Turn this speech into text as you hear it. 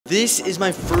this is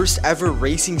my first ever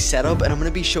racing setup, and I'm gonna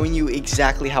be showing you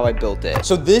exactly how I built it.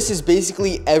 So this is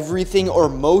basically everything or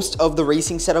most of the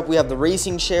racing setup. We have the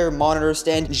racing chair, monitor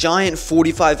stand, giant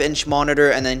 45-inch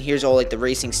monitor, and then here's all like the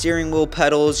racing steering wheel,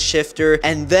 pedals, shifter,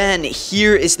 and then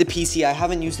here is the PC. I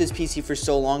haven't used this PC for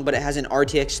so long, but it has an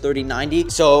RTX 3090,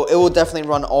 so it will definitely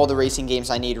run all the racing games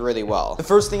I need really well. The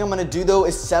first thing I'm gonna do though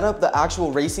is set up the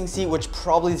actual racing seat, which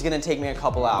probably is gonna take me a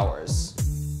couple hours.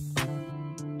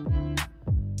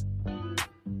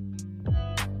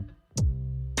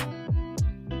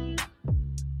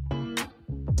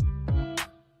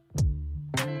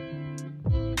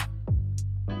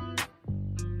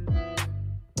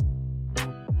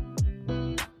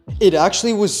 It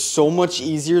actually was so much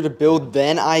easier to build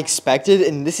than I expected,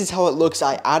 and this is how it looks.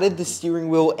 I added the steering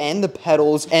wheel and the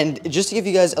pedals, and just to give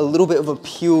you guys a little bit of a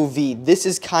POV, this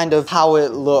is kind of how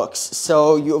it looks.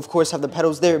 So you of course have the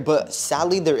pedals there, but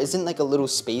sadly there isn't like a little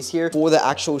space here for the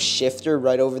actual shifter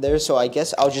right over there, so I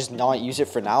guess I'll just not use it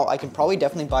for now. I can probably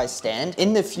definitely buy a stand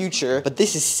in the future, but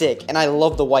this is sick, and I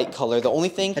love the white color. The only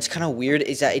thing that's kind of weird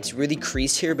is that it's really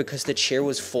creased here because the chair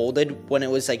was folded when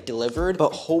it was like delivered,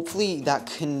 but hopefully that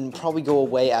can probably go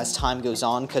away as time goes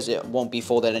on because it won't be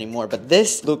folded anymore. But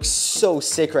this looks so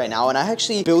sick right now, and I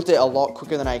actually built it a lot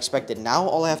quicker than I expected. Now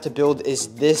all I have to build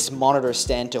is this monitor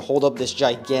stand to hold up this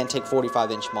gigantic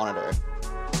 45-inch monitor.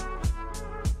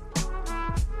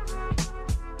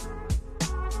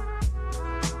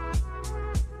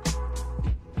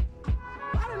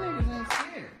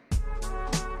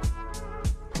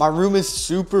 My room is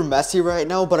super messy right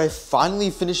now, but I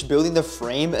finally finished building the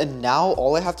frame, and now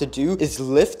all I have to do is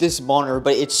lift this monitor,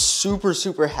 but it's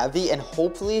super heavy, and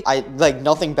hopefully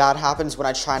nothing bad happens when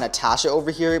I try and attach it over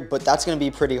here, but that's gonna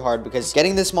be pretty hard because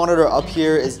getting this monitor up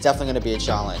here is definitely gonna be a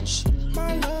challenge.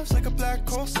 My love's like a black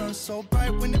hole sun, so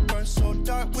bright when it burns, so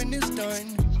dark when it's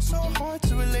done. So hard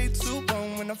to relate to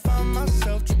one when I find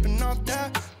myself tripping off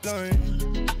that blunt.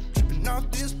 Off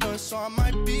this blunt, so I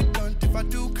might be blunt if I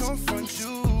do confront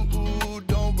you.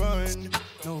 Don't run,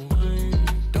 no,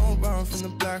 don't run from the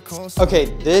black hole. Okay,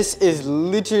 this is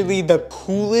literally the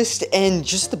coolest and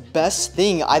just the best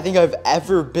thing I think I've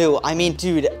ever built. I mean,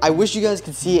 dude, I wish you guys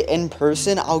could see it in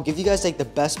person. I'll give you guys like the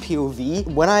best POV.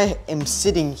 When I am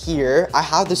sitting here, I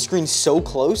have the screen so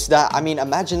close that, I mean,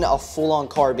 imagine a full-on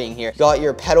car being here. You got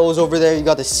your pedals over there, you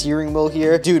got the steering wheel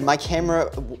here. Dude, my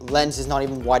camera lens is not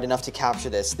even wide enough to capture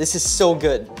this. This is so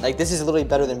good. Like, this is literally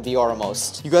better than VR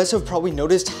almost. You guys have probably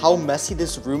noticed how messy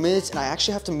this room is, and I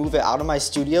actually have to move it out of my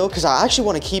studio because I actually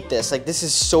want to keep this. Like, this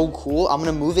is so cool. I'm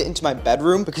gonna move it into my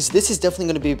bedroom because this is definitely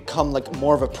gonna become like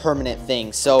more of a permanent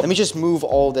thing. So let me just move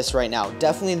all this right now.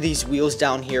 Definitely these wheels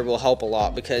down here will help a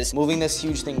lot because moving this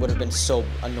huge thing would have been so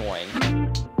annoying.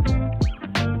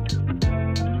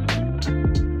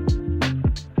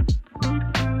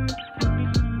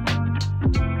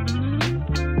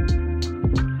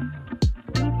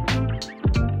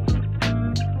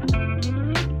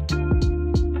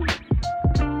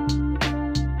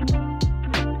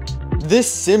 This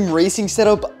sim racing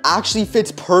setup actually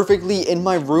fits perfectly in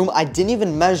my room. I didn't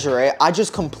even measure it. I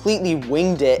just completely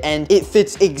winged it, and it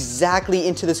fits exactly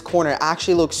into this corner. It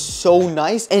actually looks so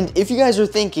nice. And if you guys are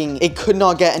thinking it could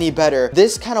not get any better,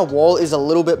 this kind of wall is a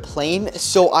little bit plain,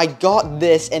 so I got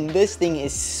this, and this thing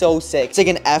is so sick. It's like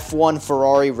an F1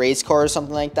 Ferrari race car or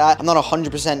something like that. I'm not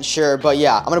 100% sure, but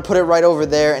yeah, I'm gonna put it right over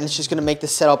there, and it's just gonna make the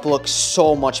setup look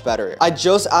so much better. I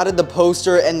just added the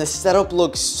poster, and the setup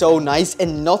looks so nice,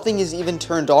 and nothing is even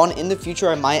turned on. In the future,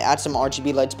 I might add some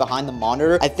RGB lights behind the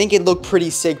monitor. I think it looked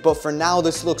pretty sick, but for now,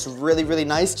 this looks really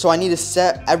nice. So I need to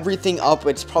set everything up.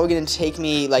 It's probably gonna take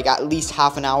me like at least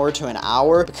half an hour to an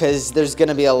hour because there's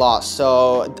gonna be a lot.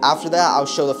 So after that, I'll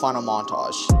show the final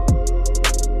montage.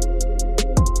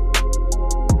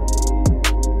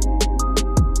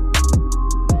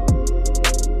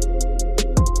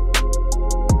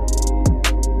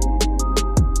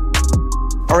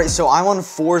 Alright, so I'm on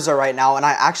Forza right now, and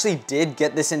I actually did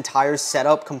get this entire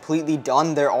setup completely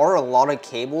done. There are a lot of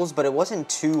cables, but it wasn't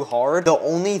too hard. The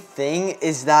only thing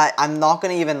is that, I'm not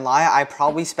gonna even lie, I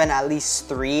probably spent at least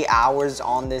 3 hours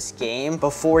on this game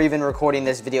before even recording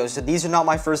this video. So these are not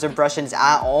my first impressions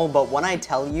at all, but when I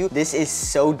tell you, this is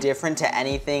so different to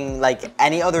anything, like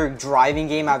any other driving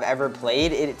game I've ever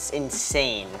played. It's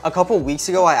insane. A couple weeks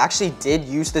ago, I actually did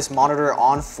use this monitor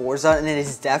on Forza, and it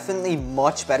is definitely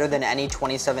much better than any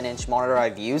 2070 27-inch monitor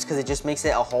I've used because it just makes it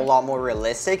a whole lot more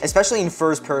realistic, especially in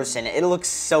first person. It looks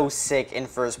so sick in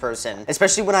first person,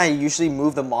 especially when I usually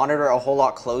move the monitor a whole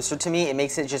lot closer to me. It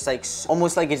makes it just like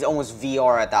almost like it's almost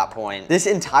VR at that point. This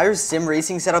entire sim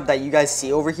racing setup that you guys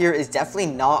see over here is definitely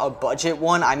not a budget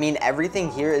one. I mean,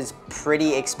 everything here is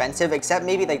pretty expensive except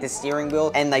maybe like the steering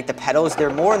wheel and like the pedals. They're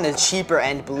more on the cheaper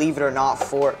end, believe it or not,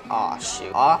 for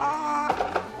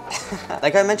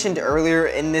like I mentioned earlier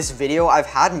in this video, I've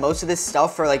had most of this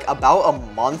stuff for like about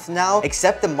a month now,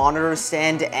 except the monitor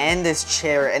stand and this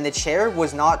chair. And the chair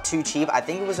was not too cheap. I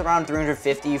think it was around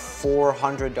 $350,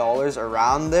 $400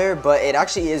 around there, but it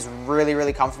actually is really,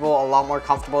 really comfortable, a lot more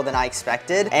comfortable than I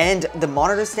expected. And the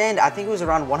monitor stand, I think it was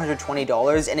around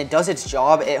 $120, and it does its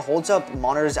job. It holds up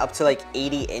monitors up to like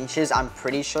 80 inches, I'm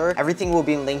pretty sure. Everything will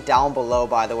be linked down below,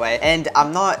 by the way. And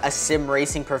I'm not a sim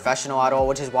racing professional at all,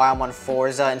 which is why I'm on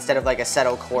Forza instead of like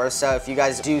Assetto Corsa. If you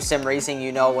guys do sim racing,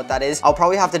 you know what that is. I'll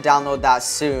probably have to download that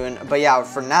soon. But yeah,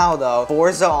 for now though,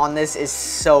 Forza on this is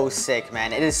so sick,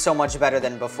 man. It is so much better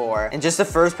than before. And just the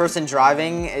first person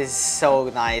driving is so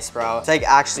nice, bro. It's like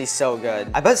actually so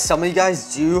good. I bet some of you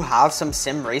guys do have some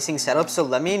sim racing setups, so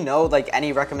let me know like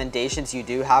any recommendations you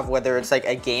do have, whether it's like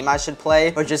a game I should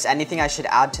play or just anything I should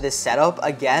add to this setup.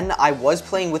 Again, I was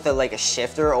playing with a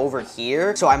shifter over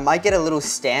here, so I might get a little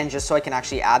stand just so I can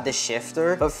actually add the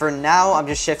shifter. But for now, I'm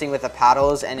just shifting with the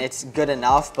paddles and it's good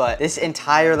enough. But this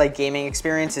entire like gaming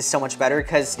experience is so much better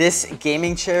because this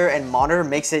gaming chair and monitor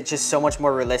makes it just so much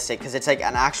more realistic, because it's like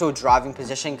an actual driving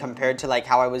position compared to like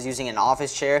how I was using an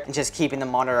office chair and just keeping the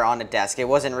monitor on the desk. It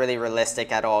wasn't really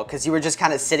realistic at all because you were just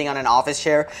kind of sitting on an office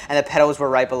chair and the pedals were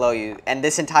right below you. And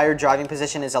this entire driving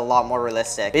position is a lot more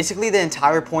realistic. Basically, the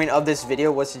entire point of this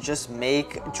video was to just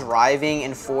make driving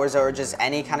in Forza or just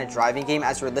any kind of driving game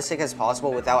as realistic as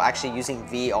possible without actually using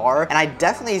VR. And I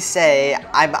definitely say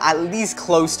I'm at least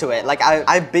close to it. Like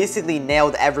I basically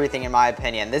nailed everything in my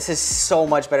opinion. This is so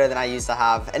much better than I used to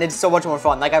have, and it's so much more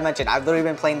fun. Like I mentioned, I've literally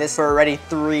been playing this for already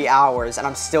 3 hours and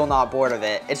I'm still not bored of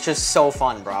it. It's just so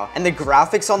fun, bro. And the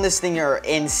graphics on this thing are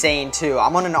insane too.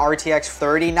 I'm on an RTX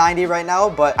 3090 right now,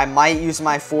 but I might use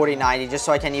my 4090 just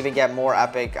so I can even get more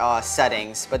epic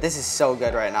settings. But this is so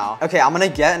good right now. Okay, I'm gonna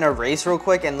get in a race real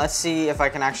quick and let's see if I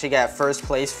can actually get first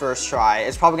place first try.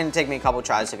 It's probably gonna take me a couple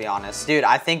tries, to be honest. Dude,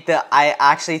 I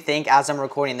actually think as I'm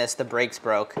recording this, the brakes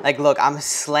broke. Like, look, I'm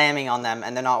slamming on them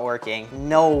and they're not working.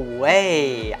 No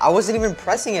way. I wasn't even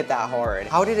pressing it that hard.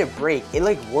 How did it break? It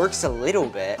like works a little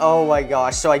bit. Oh my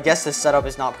gosh. So I guess the setup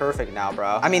is not perfect now,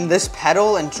 bro. I mean, this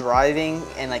pedal and driving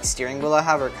and like steering wheel I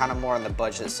have are kind of more on the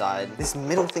budget side. This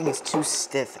middle thing is too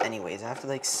stiff anyways. I have to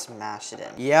like smash it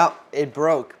in. Yep, it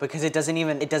broke because it doesn't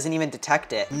even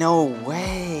detect it. No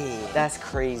way. That's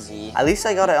crazy. At least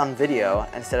I got it on video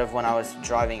instead of when I was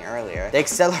driving earlier. The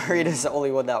accelerator is the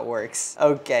only one that works.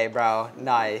 Okay, bro,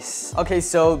 nice. Okay,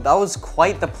 so that was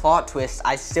quite the plot twist.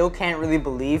 I still can't really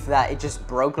believe that it just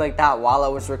broke like that while I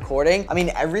was recording. I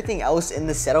mean, everything else in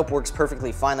the setup works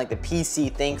perfectly fine, like the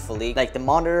PC, thankfully. Like the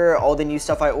monitor, all the new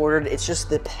stuff I ordered, it's just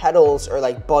the pedals are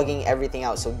like bugging everything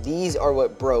out. So these are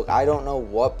what broke. I don't know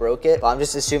what broke it, but I'm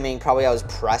just assuming probably I was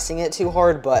pressing it too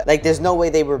hard, but like there's no way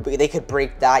they could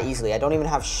break that easily. I don't even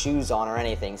have shoes on or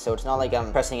anything, so it's not like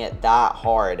I'm pressing it that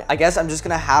hard. I guess I'm just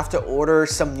gonna have to order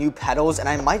some new pedals, and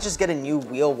I might just get a new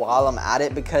wheel while I'm at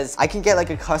it, because I can get like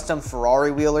a custom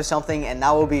Ferrari wheel or something, and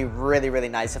that would be really, really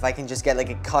nice if I can just get like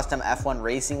a custom F1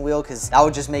 racing wheel, because that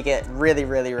would just make it really,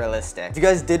 really realistic. If you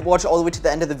guys did watch all the way to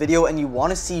the end of the video and you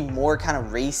want to see more kind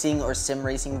of racing or sim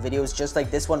racing videos just like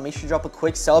this one, make sure you drop a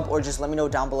quick sub or just let me know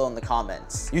down below in the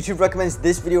comments. YouTube recommends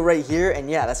this video right here, and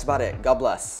yeah, that's about it. God bless.